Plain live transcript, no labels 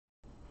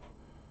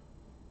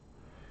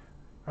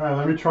All right,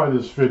 let me try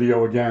this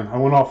video again. I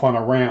went off on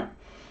a rant.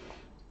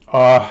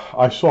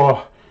 I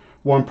saw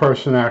one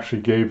person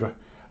actually gave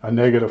a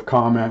negative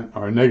comment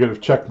or a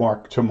negative check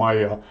mark to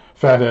my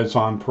Fatheads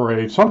on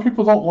Parade. Some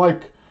people don't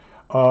like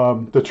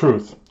the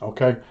truth,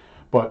 okay?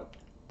 But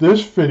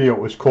this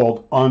video is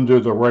called Under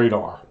the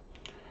Radar.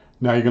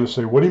 Now you're going to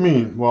say, what do you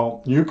mean?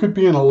 Well, you could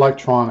be in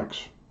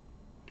electronics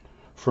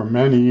for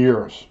many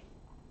years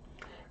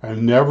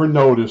and never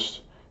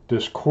noticed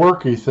this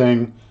quirky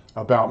thing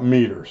about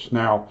meters.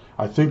 Now,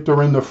 I think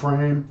they're in the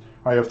frame.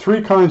 I have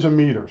three kinds of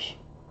meters.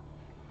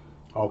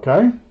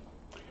 Okay?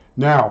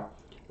 Now,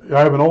 I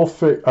have an old,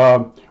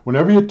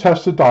 whenever you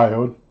test a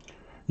diode,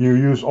 you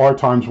use R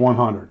times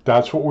 100.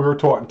 That's what we were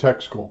taught in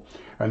tech school.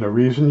 And the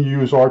reason you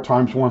use R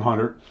times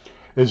 100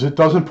 is it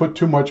doesn't put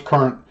too much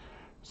current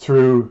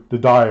through the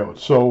diode.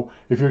 So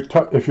if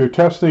you're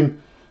testing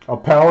a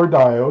power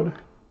diode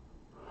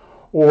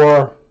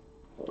or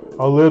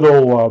a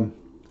little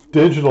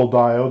digital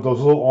diode,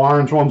 those little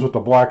orange ones with the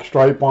black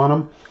stripe on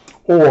them,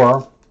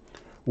 or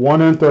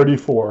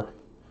 1N34.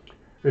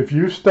 If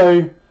you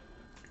stay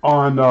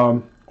on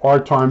R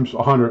times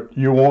 100,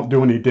 you won't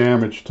do any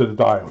damage to the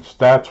diodes.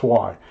 That's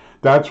why.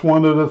 That's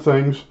one of the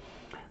things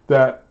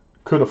that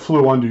could have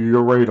flew under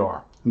your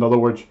radar. In other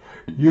words,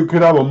 you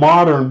could have a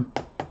modern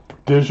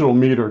digital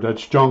meter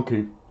that's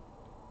junky,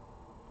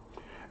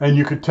 and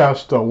you could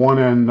test a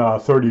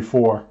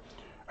 1N34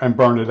 and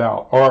burn it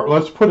out. Or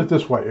let's put it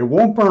this way, it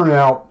won't burn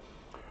out.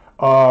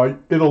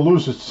 It'll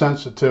lose its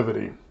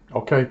sensitivity.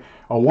 Okay,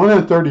 a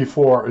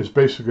 1N34 is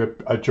basically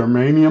a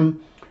germanium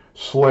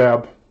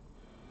slab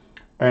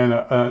and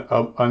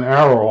an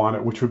arrow on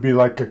it, which would be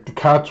like the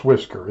cat's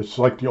whisker. It's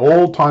like the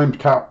old time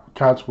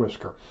cat's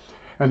whisker,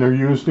 and they're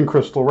used in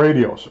crystal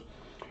radios.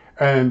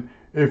 And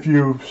if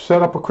you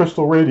set up a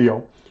crystal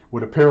radio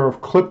with a pair of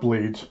clip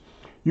leads,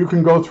 you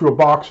can go through a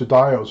box of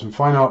diodes and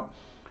find out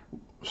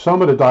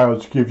some of the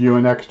diodes give you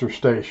an extra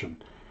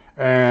station.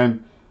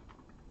 And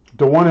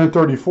the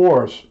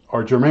 1N34s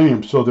are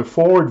germanium, so the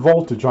forward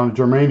voltage on a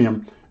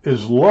germanium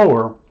is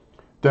lower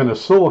than a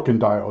silicon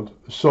diode,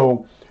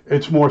 so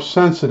it's more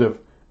sensitive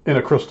in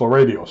a crystal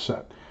radio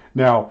set.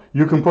 Now,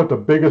 you can put the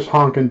biggest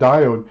honking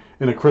diode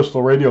in a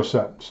crystal radio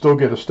set, still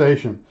get a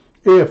station,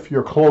 if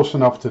you're close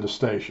enough to the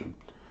station.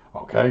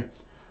 Okay?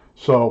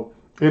 So,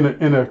 in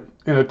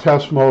a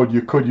test mode,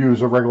 you could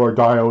use a regular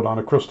diode on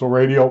a crystal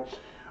radio,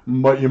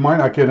 but you might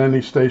not get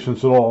any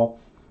stations at all.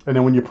 And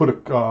then when you put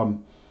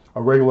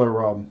a regular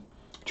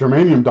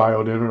germanium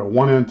diode in it, a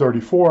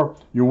 1N34,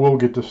 you will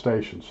get the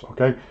stations,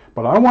 okay?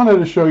 But I wanted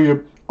to show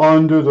you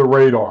under the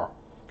radar,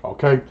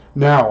 okay?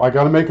 Now, I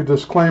got to make a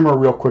disclaimer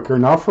real quick here,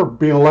 not for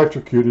being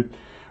electrocuted,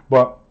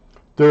 but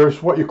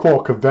there's what you call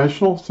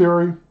conventional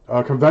theory,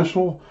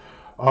 conventional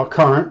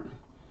current,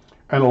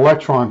 and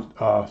electron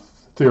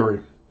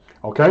theory,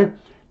 okay?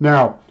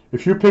 Now,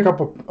 if you pick up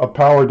a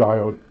power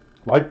diode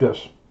like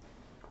this,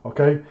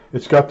 okay,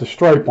 it's got the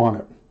stripe on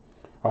it.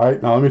 All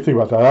right, now let me think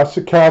about that. That's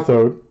the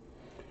cathode,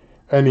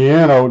 and the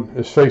anode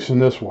is facing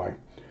this way.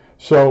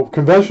 So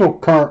conventional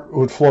current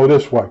would flow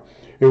this way.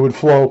 It would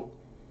flow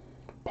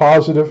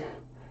positive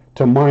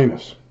to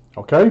minus,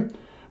 okay?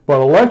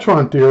 But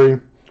electron theory,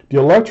 the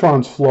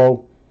electrons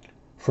flow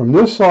from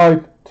this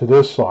side to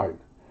this side.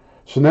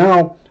 So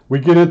now we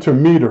get into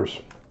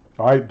meters.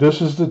 All right,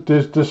 this is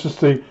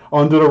the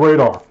under the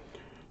radar.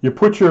 You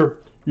put your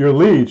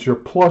leads, your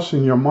plus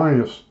and your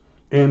minus,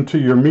 into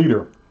your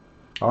meter.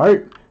 All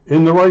right,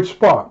 in the right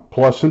spot.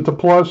 Plus into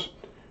plus,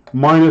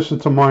 minus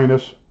into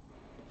minus,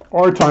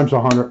 R times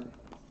 100.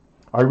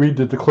 I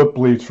redid the clip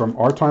leads from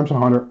R times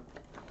 100.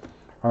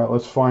 All right,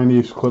 let's find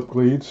these clip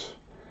leads.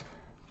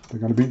 They're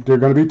going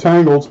to be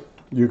tangled,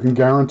 you can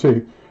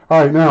guarantee.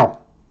 All right, now,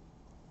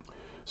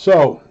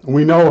 so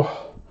we know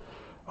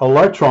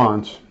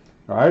electrons.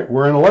 All right,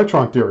 we're in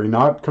electron theory,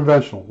 not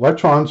conventional.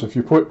 Electrons, if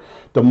you put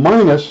the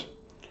minus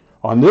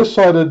on this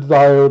side of the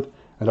diode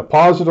and a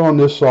positive on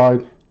this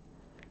side,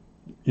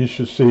 you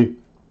should see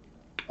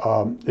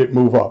it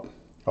move up,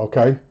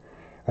 okay?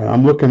 And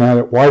I'm looking at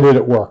it. Why did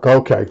it work?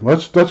 Okay,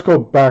 let's go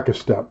back a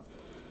step.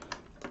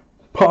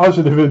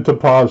 Positive into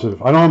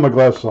positive. I don't have my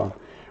glasses on.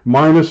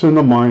 Minus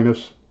into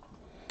minus.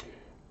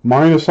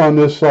 Minus on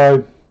this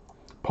side,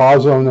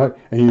 positive on that,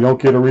 and you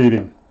don't get a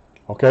reading.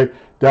 Okay?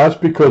 That's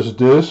because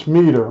this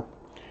meter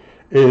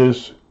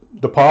is,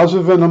 the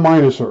positive and the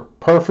minus are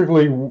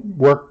perfectly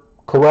work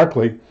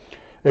correctly,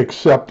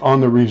 except on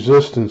the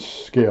resistance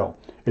scale.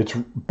 It's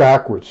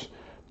backwards.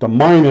 The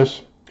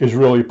minus is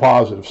really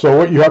positive. So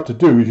what you have to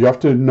do is you have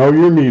to know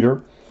your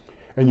meter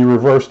and you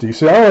reverse these.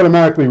 See, I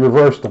automatically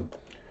reversed them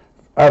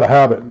out of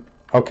habit.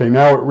 Okay,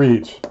 now it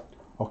reads.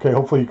 Okay,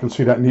 hopefully you can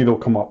see that needle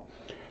come up.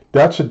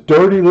 That's a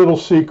dirty little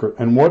secret.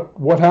 And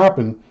what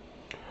happened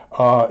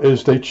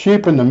is they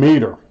cheapened the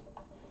meter.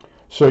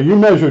 So you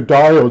measure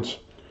diodes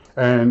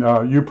and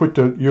you put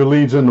your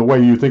leads in the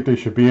way you think they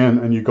should be in,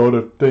 and you go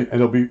to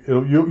and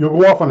you'll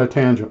go off on a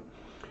tangent.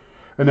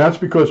 And that's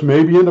because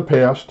maybe in the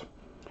past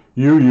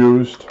you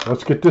used,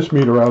 let's get this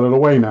meter out of the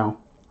way now.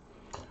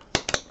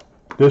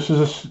 This is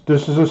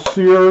a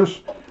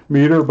Sears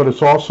meter, but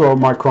it's also a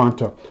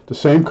Micronta. The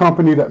same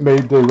company that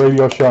made the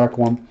Radio Shack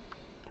one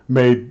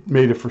made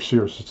it for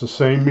Sears. It's the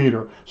same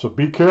meter. So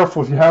be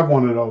careful if you have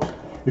one of those.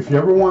 If you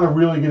ever want to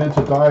really get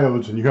into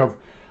diodes and you have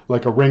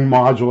like a ring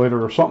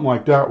modulator or something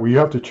like that, where you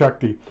have to check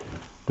the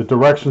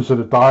directions of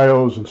the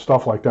diodes and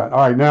stuff like that.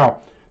 All right,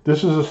 now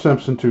this is a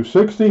Simpson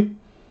 260,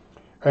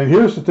 and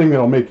here's the thing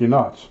that'll make you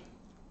nuts.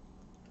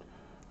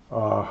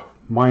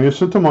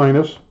 Minus into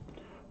minus,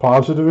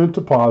 positive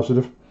into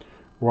positive.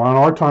 We're on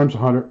R times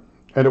 100,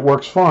 and it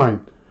works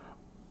fine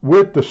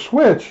with the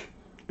switch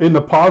in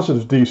the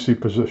positive DC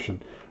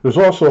position. There's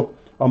also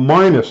a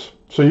minus,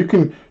 so you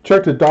can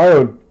check the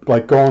diode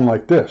like going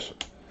like this.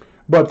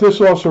 But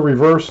this also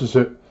reverses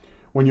it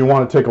when you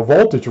want to take a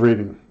voltage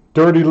reading.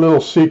 Dirty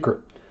little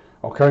secret,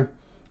 okay?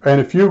 And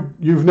if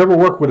you've never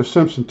worked with a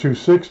Simpson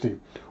 260,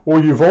 or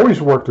you've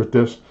always worked with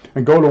this,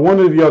 and go to one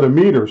of the other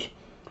meters,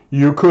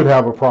 you could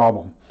have a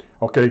problem,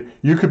 okay?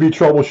 You could be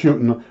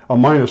troubleshooting a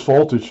minus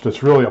voltage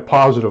that's really a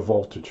positive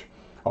voltage,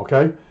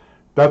 okay?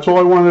 That's all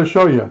I wanted to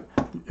show you.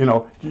 You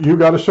know, you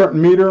got a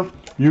certain meter,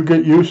 you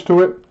get used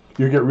to it,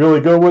 you get really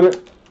good with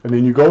it, and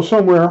then you go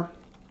somewhere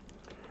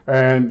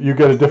and you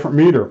get a different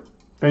meter,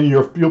 and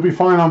you'll be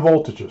fine on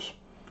voltages.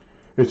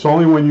 It's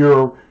only when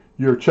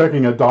you're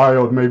checking a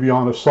diode, maybe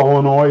on a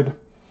solenoid,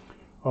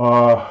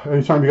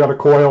 anytime you got a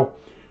coil,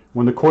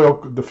 when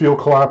the field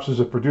collapses,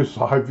 it produces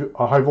a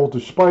high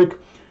voltage spike.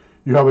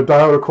 You have a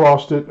diode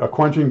across it, a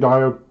quenching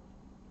diode,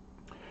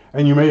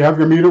 and you may have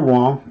your meter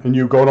wrong, and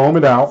you go to ohm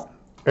it out,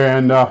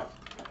 and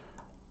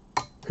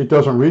it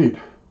doesn't read.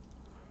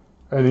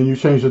 And then you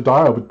change the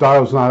diode, but the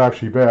diode's not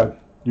actually bad.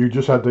 You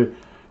just had the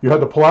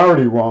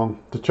polarity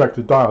wrong to check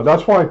the diode.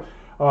 That's why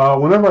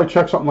whenever I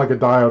check something like a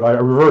diode, I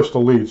reverse the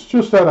leads,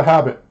 just out of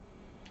habit,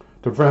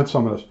 to prevent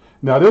some of this.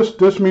 Now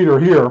this meter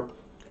here,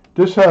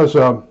 this has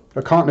a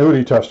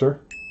continuity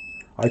tester.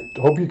 I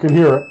hope you can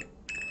hear it.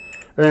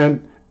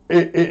 And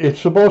it's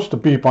supposed to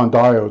beep on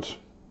diodes.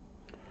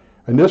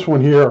 And this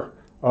one here,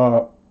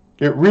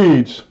 it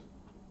reads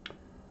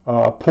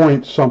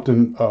point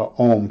something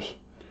ohms,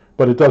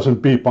 but it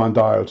doesn't beep on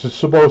diodes. It's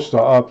supposed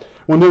to.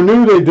 When they're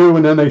new, they do,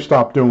 and then they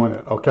stop doing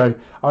it, okay?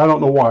 I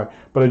don't know why.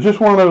 But I just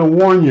wanted to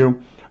warn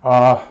you,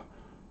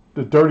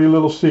 the dirty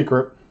little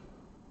secret,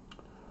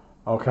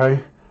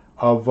 okay,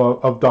 of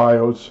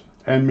diodes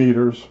and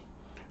meters.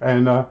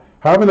 And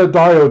having a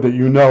diode that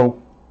you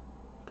know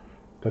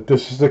that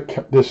this is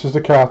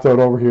the cathode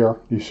over here.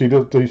 You see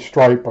the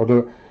stripe or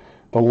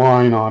the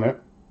line on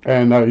it,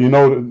 and you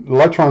know the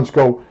electrons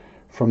go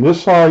from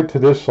this side to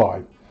this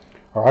side.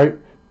 All right,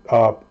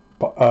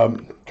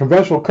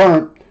 conventional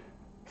current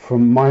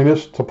from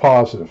minus to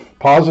positive.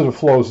 Positive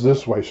flows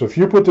this way. So if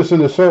you put this in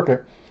the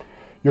circuit,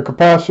 your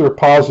capacitor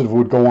positive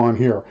would go on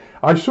here.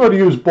 I sort of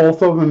use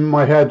both of them in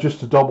my head just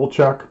to double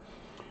check,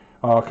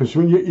 because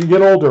when you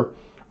get older,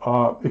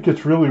 it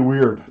gets really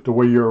weird the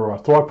way your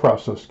thought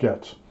process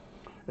gets.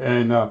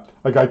 And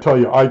like I tell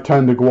you, I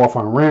tend to go off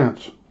on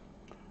rants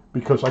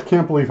because I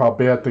can't believe how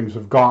bad things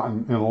have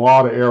gotten in a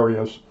lot of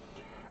areas.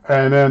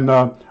 And then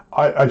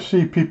I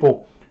see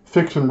people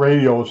fixing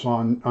radios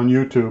on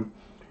YouTube,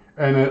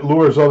 and it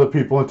lures other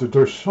people into,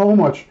 there's so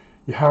much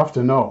you have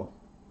to know.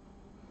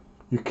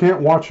 You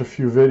can't watch a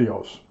few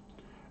videos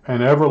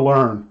and ever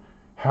learn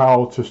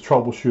how to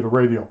troubleshoot a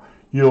radio.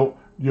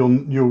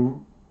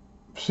 You'll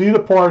see the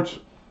parts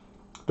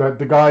that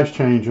the guy's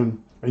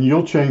changing, and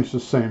you'll change the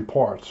same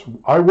parts.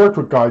 I worked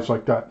with guys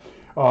like that.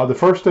 The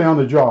first day on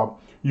the job,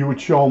 you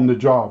would show them the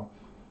job,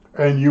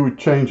 and you would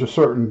change a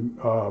certain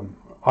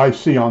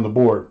IC on the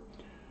board.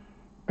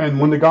 And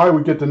when the guy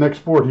would get the next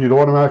board, he'd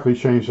automatically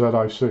change that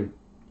IC.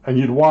 And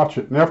you'd watch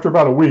it. And after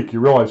about a week, you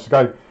realize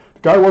the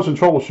guy wasn't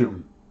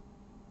troubleshooting.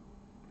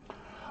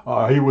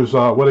 He was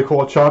what they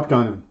call a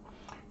shotgunning.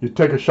 You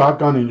take a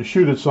shotgun and you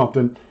shoot at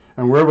something,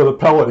 and wherever the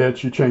pellet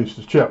hits, you change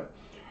the chip.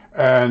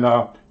 And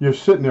you're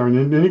sitting there,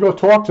 and then you go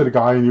talk to the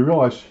guy, and you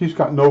realize he's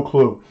got no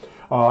clue.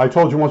 I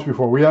told you once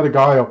before, we had a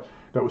guy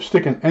that was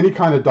sticking any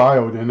kind of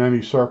diode in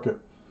any circuit.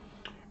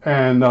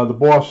 And the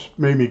boss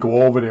made me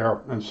go over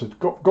there and said,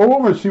 go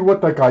over and see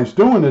what that guy's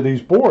doing to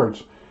these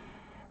boards.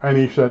 And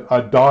he said,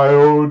 a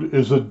diode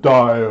is a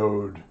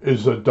diode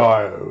is a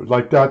diode.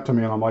 Like that to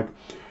me. And I'm like,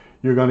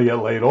 you're going to get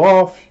laid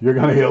off. You're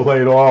going to get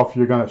laid off.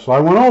 So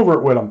I went over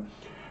it with him.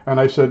 And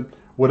I said,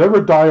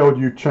 whatever diode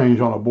you change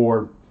on a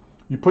board,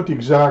 you put the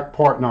exact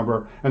part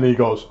number. And then he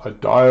goes, a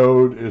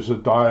diode is a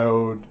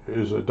diode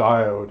is a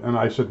diode. And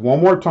I said,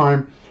 one more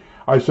time.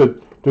 I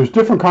said, there's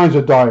different kinds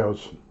of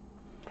diodes.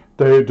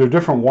 They're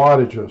different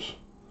wattages.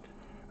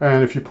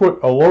 And if you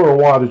put a lower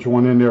wattage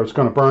one in there, it's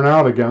going to burn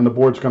out again. The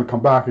board's going to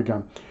come back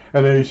again.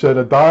 And then he said,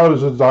 a diode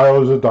is a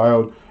diode is a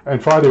diode.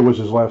 And Friday was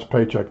his last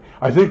paycheck.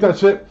 I think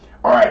that's it.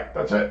 All right,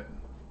 that's it.